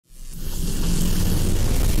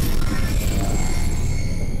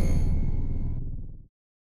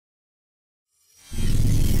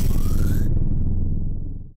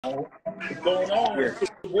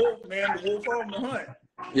Wolf, man. The Wolf on the hunt.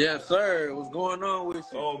 Yes, sir. What's going on with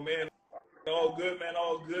you? Oh, man. All good, man.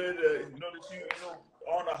 All good. You know that you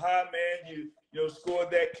on a high, man. You scored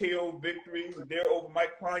that KO victory there over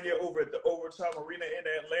Mike Plania over at the Overtime Arena in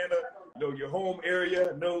Atlanta. Your home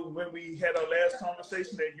area. I know when we had our last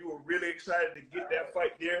conversation that you were really excited to get that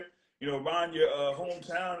fight there. Around your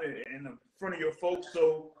hometown and in front of your folks.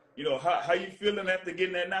 So, how you feeling after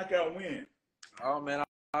getting that knockout win? Oh man,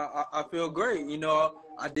 I feel great.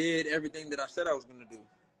 I did everything that I said I was gonna do,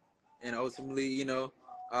 and ultimately,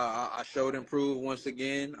 I showed improved once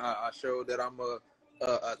again. I showed that I'm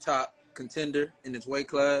a top contender in this weight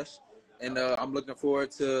class, and I'm looking forward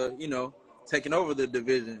to taking over the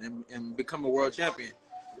division and become a world champion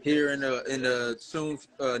here in the soon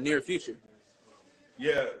near future.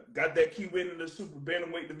 Yeah, got that key win in the super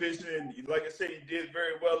bantamweight division, and like I said, you did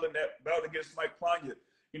very well in that bout against Mike Plania.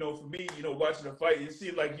 For me, watching the fight, it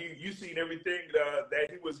seemed like you seen everything that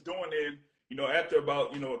he was doing, and after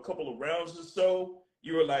about a couple of rounds or so,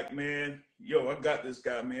 you were like, man, I got this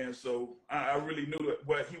guy, man. So I really knew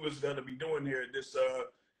what he was going to be doing here at this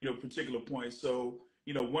particular point. So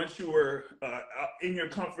once you were in your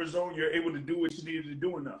comfort zone, you're able to do what you needed to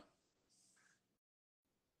do enough.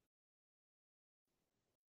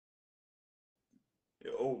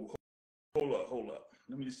 Oh, hold up.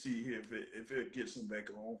 Let me see here if it gets him back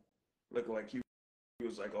on. Looking like he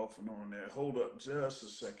was like off and on there. Hold up just a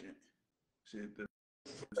second. See if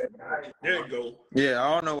there you go. Yeah,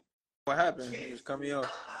 I don't know what happened. It's coming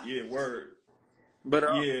up. Yeah, word. But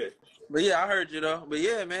yeah, I heard you though. But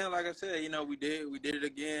yeah, man, like I said, we did it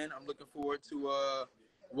again. I'm looking forward to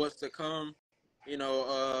what's to come.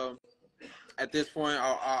 At this point,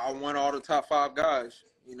 I want all the top 5 guys.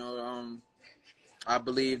 I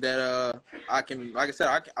believe that I can, like I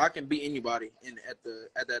said, I can beat anybody at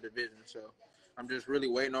that division. So I'm just really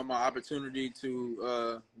waiting on my opportunity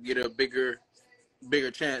to get a bigger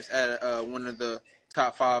chance at one of the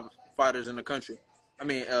top 5 fighters in the country. I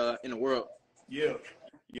mean, in the world. Yeah.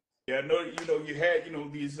 I know, you had,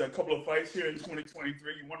 these couple of fights here in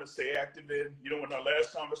 2023. You want to stay active in, in our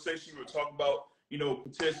last conversation, we were talking about,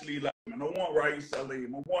 potentially like, I don't want Rice, I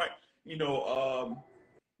want,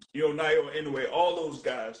 Nayo anyway, all those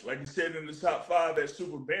guys, like you said, in the top 5 at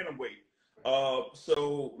super bantamweight.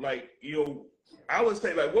 So like, I would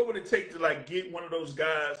say like, what would it take to like get one of those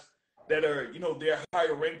guys that are, they're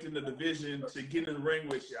higher ranked in the division to get in the ring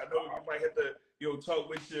with you? I know you might have to, talk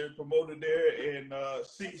with your promoter there and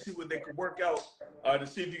see what they could work out to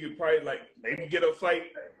see if you could probably like maybe get a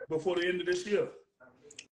fight before the end of this year.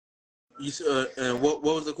 And what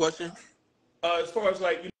was the question? As far as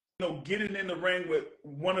like, getting in the ring with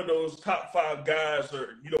one of those top 5 guys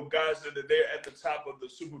or, guys that are there at the top of the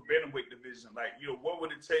super bantamweight division, like, what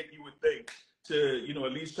would it take, you would think, to,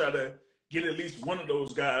 at least try to get at least one of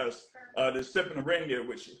those guys to step in the ring there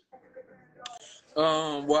with you?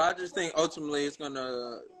 Well, I just think ultimately it's going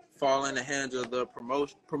to fall in the hands of the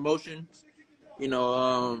promotions.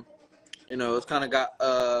 It's kind of got,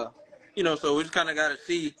 so we just kind of got to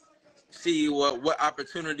see what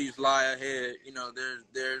opportunities lie ahead.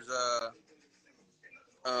 There's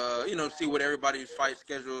see what everybody's fight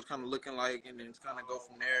schedule is kind of looking like, and then it's kind of go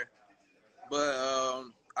from there. But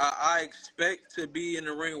I expect to be in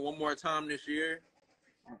the ring one more time this year.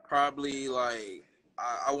 Probably like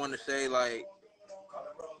I want to say like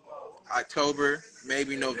October,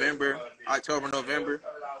 maybe November.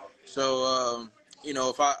 So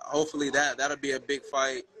if hopefully that'll be a big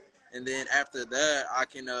fight, and then after that I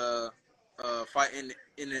can fight in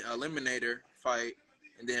an eliminator fight,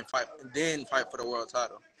 and then fight for the world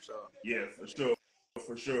title. So yeah,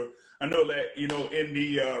 for sure. I know that in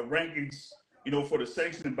the rankings, for the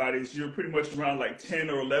sanctioning bodies, you're pretty much around like 10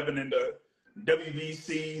 or 11 in the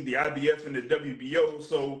WBC, the IBF, and the WBO.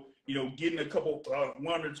 So getting a couple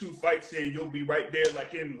 1 or 2 fights in, you'll be right there,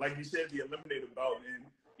 like you said, the eliminator bout, and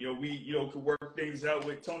we could work things out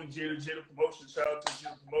with Tony Jeter Promotions. Shout out to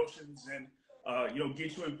Jeter Promotions, and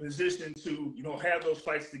get you in position to have those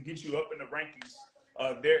fights to get you up in the rankings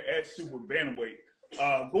there at super bantamweight.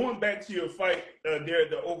 Going back to your fight there at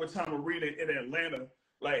the Overtime Arena in Atlanta,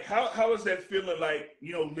 like how is that feeling like,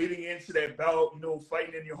 leading into that bout,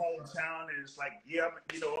 fighting in your hometown, and it's like, yeah, I'm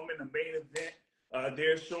in the main event,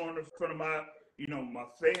 they're showing in front of my, my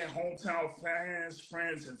hometown fans,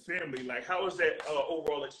 friends, and family. Like, how was that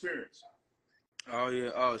overall experience? Oh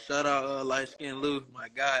yeah, shout out Light Skin Lou, my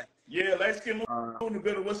guy. Yeah, Light Skin Lou in the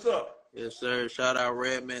building. What's up? Yes, sir. Shout out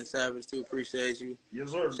Redman Savage too. Appreciate you. Yes,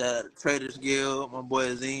 sir. Shout out to Traders Guild. My boy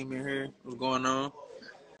Azim in here. What's going on?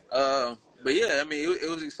 But yeah, I mean, it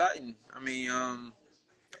was exciting. I mean, I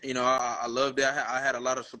loved it. I had a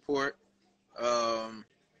lot of support.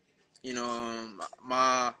 You know,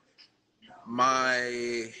 my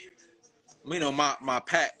my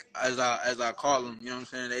pack, as I call them, you know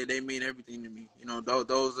what I'm saying, they mean everything to me. You know,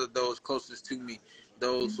 those are those closest to me,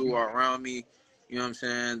 those who are around me, you know what I'm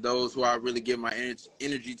saying, those who I really give my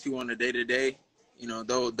energy to on a day-to-day. You know,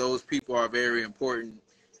 those people are very important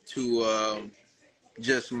to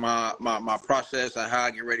just my process and how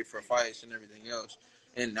I get ready for fights and everything else,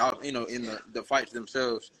 and you know, in the fights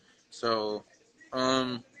themselves. So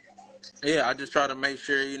yeah, I just try to make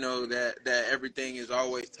sure, you know, that everything is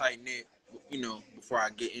always tight knit, you know, before I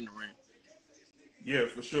get in the ring. Yeah,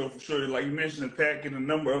 for sure, for sure. Like you mentioned, the pack and a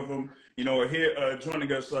number of them, you know, are here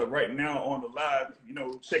joining us right now on the live. You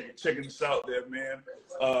know, checking us out there, man.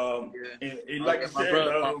 Yeah. And Oh like yeah, you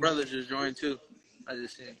said, my brother just joined too. I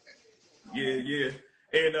just seen. yeah, yeah.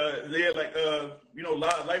 And yeah, like you know,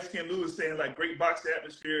 light skin Lewis saying like great boxing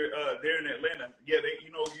atmosphere there in Atlanta. Yeah,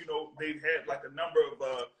 they've had like a number of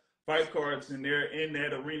fight cards in there in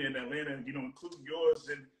that arena in Atlanta, you know, including yours,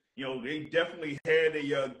 and you know, they definitely had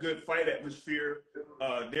a good fight atmosphere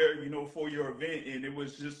there, you know, for your event, and it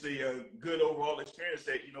was just a good overall experience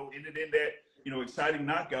that, you know, ended in that, you know, exciting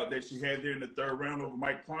knockout that you had there in the third round over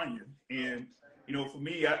Mike Plania. And you know, for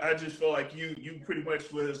me, I just felt like you pretty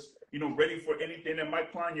much was, you know, ready for anything that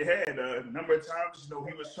Mike Plania had. A number of times, you know,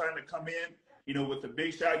 he was trying to come in, you know, with the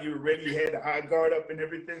big shot. You were ready. You had the high guard up and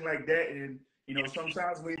everything like that. And you know,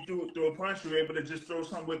 sometimes when he threw a punch, you were able to just throw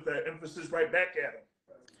some with the emphasis right back at him.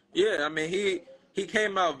 Yeah, I mean he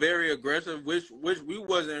came out very aggressive, which we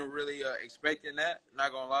wasn't really expecting that.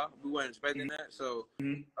 Not gonna lie, we weren't expecting that. So,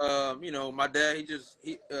 Mm-hmm. you know, my dad,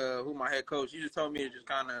 he who my head coach, he just told me to just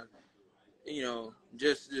kind of, you know,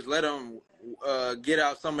 just let him get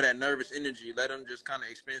out some of that nervous energy. Let him just kind of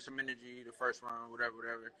expend some energy the first round,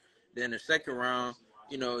 whatever. Then the second round,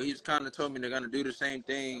 you know, he's kind of told me they're gonna do the same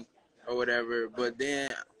thing or whatever. But then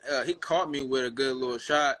he caught me with a good little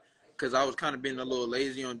shot because I was kind of being a little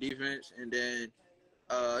lazy on defense, and then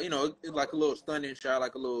you know, it's like a little stunning shot,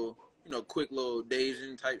 like a little, you know, quick little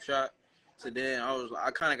dazing type shot. So then I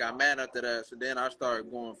kind of got mad after that. So then I started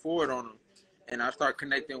going forward on him, and I started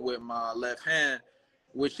connecting with my left hand,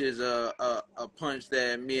 which is a punch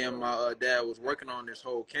that me and my dad was working on this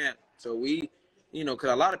whole camp. So we, you know, because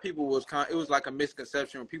a lot of people it was like a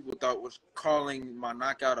misconception when people thought was calling my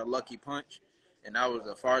knockout a lucky punch, and that was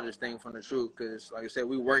the farthest thing from the truth. Because like I said,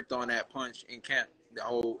 we worked on that punch in camp, the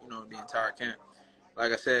whole, you know, the entire camp.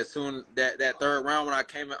 Like I said, soon that third round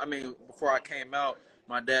when before I came out,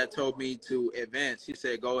 my dad told me to advance. He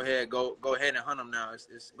said, go ahead and hunt him now.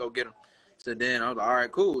 It's go get him. So then I was like, all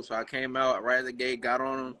right, cool. So I came out right at the gate, got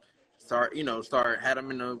on him, had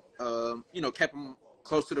him in the, kept him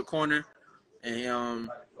close to the corner, and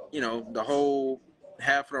you know, the whole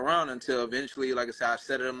half of the round until eventually, like I said, I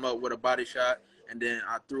set him up with a body shot, and then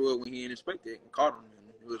I threw it when he didn't expect it and caught him, and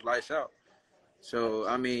it was lights out. So,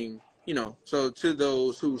 I mean, you know, so to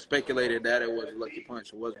those who speculated that it was a lucky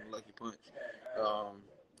punch, it wasn't a lucky punch.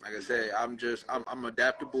 Like I said, I'm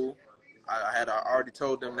adaptable. I already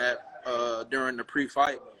told them that during the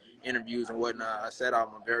pre-fight interviews and whatnot. I said I'm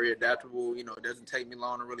very adaptable. You know, it doesn't take me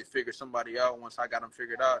long to really figure somebody out. Once I got them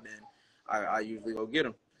figured out, then I usually go get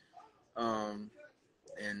them.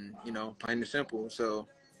 And you know, plain and simple. So,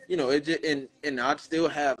 you know, it just, and I still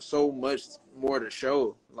have so much more to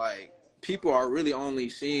show. Like, people are really only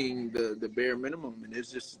seeing the bare minimum, and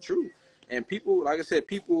it's just the truth. And people, like I said,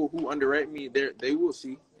 people who underrate me, they will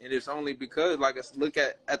see, and it's only because, like, I look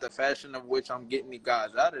at the fashion of which I'm getting these guys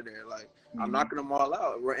out of there. Like, I'm Mm-hmm. knocking them all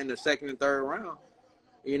out. We're in the second and third round.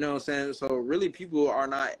 You know what I'm saying? So really, people are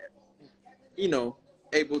not, you know,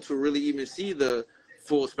 able to really even see the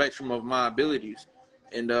full spectrum of my abilities.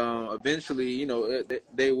 And eventually, you know,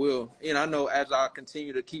 they will. And I know as I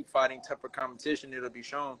continue to keep fighting tougher competition, it'll be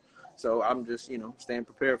shown. So I'm just, you know, staying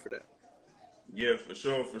prepared for that. Yeah, for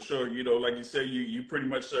sure, for sure. You know, like you said, you pretty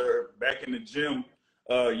much are back in the gym.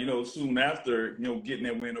 You know, soon after, you know, getting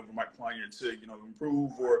that win over Mike Plania to, you know,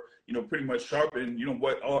 improve or, you know, pretty much sharpen, you know,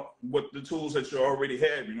 what the tools that you already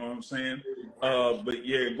had. You know what I'm saying? But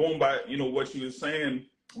yeah, going by, you know, what you were saying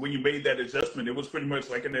when you made that adjustment, it was pretty much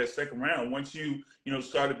like in that second round. Once you know,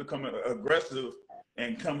 started becoming aggressive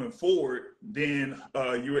and coming forward, then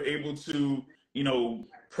you were able to, you know,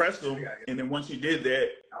 press them, and then once you did that,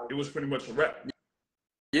 it was pretty much a wrap.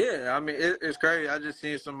 Yeah, I mean, it's crazy. I just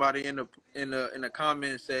seen somebody in the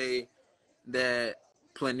comments say that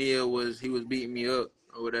Plania was beating me up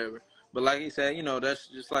or whatever. But like he said, you know, that's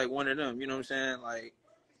just like one of them. You know what I'm saying? Like,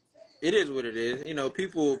 it is what it is. You know,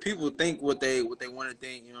 people think what they want to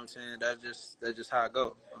think. You know what I'm saying? That's just how it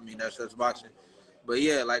go. I mean, that's boxing. But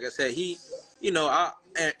yeah, like I said, he, you know,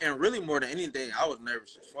 and really more than anything, I was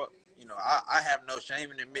nervous as fuck. You know, I have no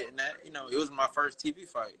shame in admitting that. You know, it was my first TV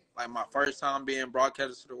fight, like my first time being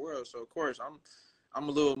broadcasted to the world. So of course, I'm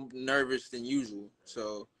a little nervous than usual.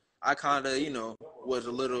 So I kind of, you know, was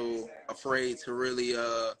a little afraid to really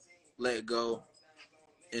let go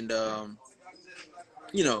and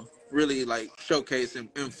you know, really like showcase in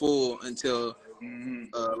full until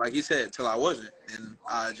like you said, till I wasn't, and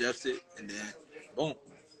I adjusted, and then boom.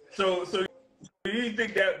 So do you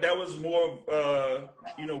think that that was more of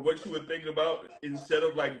you know, what you were thinking about instead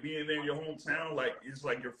of like being in your hometown? Like it's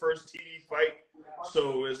like your first TV fight,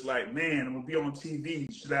 so it's like, man, I'm gonna be on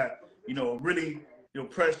TV. Should I, you know, really, you know,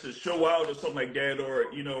 press to show out or something like that,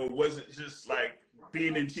 or you know, was it just like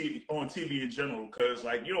being in TV, on TV in general? Because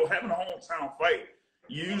like, you know, having a hometown fight,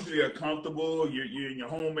 you usually are comfortable. You're in your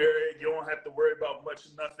home area. You don't have to worry about much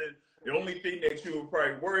of nothing. The only thing that you would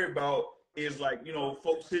probably worry about is like, you know,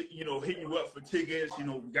 folks hit you up for tickets, you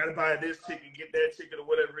know, gotta buy this ticket, get that ticket, or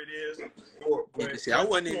whatever it is. Or Yeah, but see,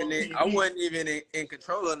 once you're on I TV, wasn't even in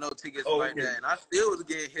control of no tickets oh, like okay. that, and I still was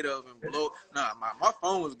getting hit up and blow. Nah, my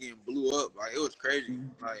phone was getting blew up. Like it was crazy.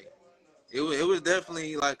 Like it was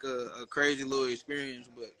definitely like a crazy little experience.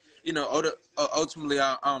 But you know, ultimately,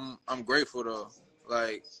 I'm grateful though.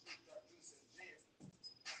 Like,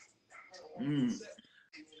 Mm.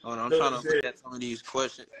 hold on, I'm So trying it to look said, at some of these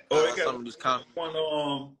questions, oh, I some got of these comments. one.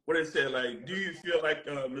 What it said, like, do you feel like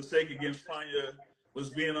mistake against Plania was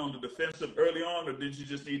being on the defensive early on, or did you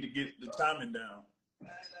just need to get the timing down?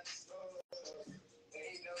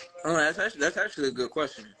 Oh, that's actually a good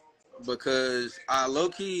question because I low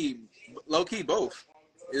key both.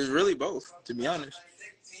 It was really both, to be honest.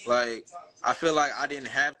 Like I feel like I didn't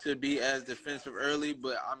have to be as defensive early,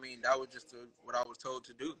 but I mean that was just what I was told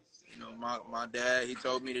to do. You know, my dad, he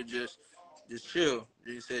told me to just chill.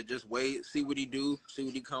 He said just wait, see what he do, see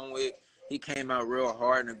what he come with. He came out real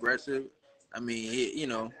hard and aggressive. I mean, you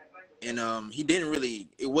know, and he didn't really.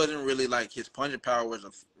 It wasn't really like his punching power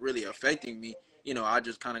was really affecting me. You know, I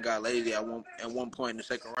just kind of got lazy at one point in the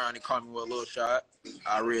second round. He caught me with a little shot.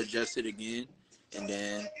 I readjusted again, and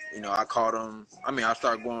then you know I caught him. I mean, I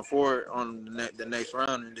started going forward on the next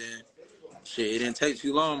round, and then shit, it didn't take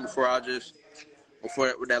too long before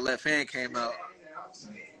that left hand came out.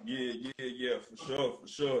 Yeah, for sure, for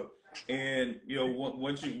sure. And you know,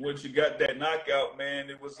 once you got that knockout, man,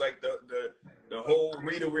 it was like the whole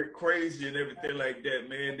arena went crazy and everything like that,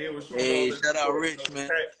 man. They were showing all Hey, the shout out support. Rich, man.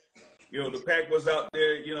 The pack was out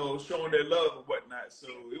there, you know, showing their love and whatnot. So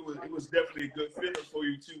it was definitely a good feeling for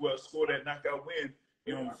you to score that knockout win,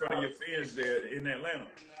 you know, in front of your fans there in Atlanta.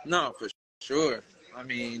 No, for sure. I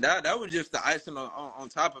mean, that was just the icing on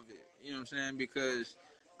top of it. You know what I'm saying? Because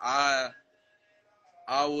I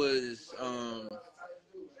I was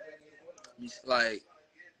like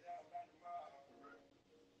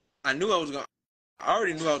I knew I was gonna. I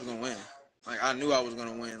already knew I was gonna win. Like I knew I was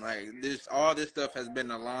gonna win. Like all this stuff has been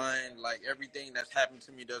aligned. Like everything that's happened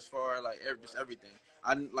to me thus far, like just everything.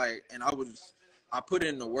 And I put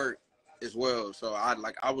in the work as well. So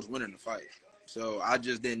I was winning the fight. So I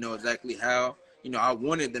just didn't know exactly how. You know, I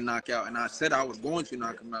wanted the knockout, and I said I was going to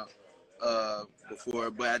knock him out before.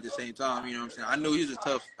 But at the same time, you know what I'm saying. I knew he was a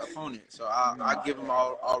tough opponent, so I give him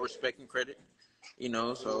all respect and credit. You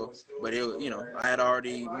know, so but I had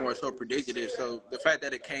already more so predicted it. So the fact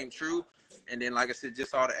that it came true, and then like I said,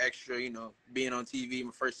 just all the extra, you know, being on TV,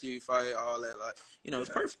 my first TV fight, all that, like, you know, it's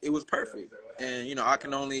perfect. It was perfect, and you know, I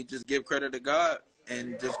can only just give credit to God,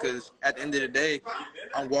 and just because at the end of the day,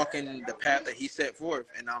 I'm walking the path that He set forth,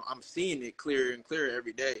 and I'm seeing it clearer and clearer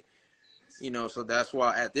every day. You know, so that's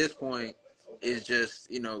why at this point is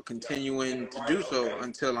just, you know, continuing to do so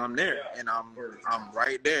until I'm there, and I'm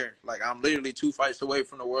right there. Like I'm literally 2 fights away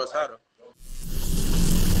from the world title.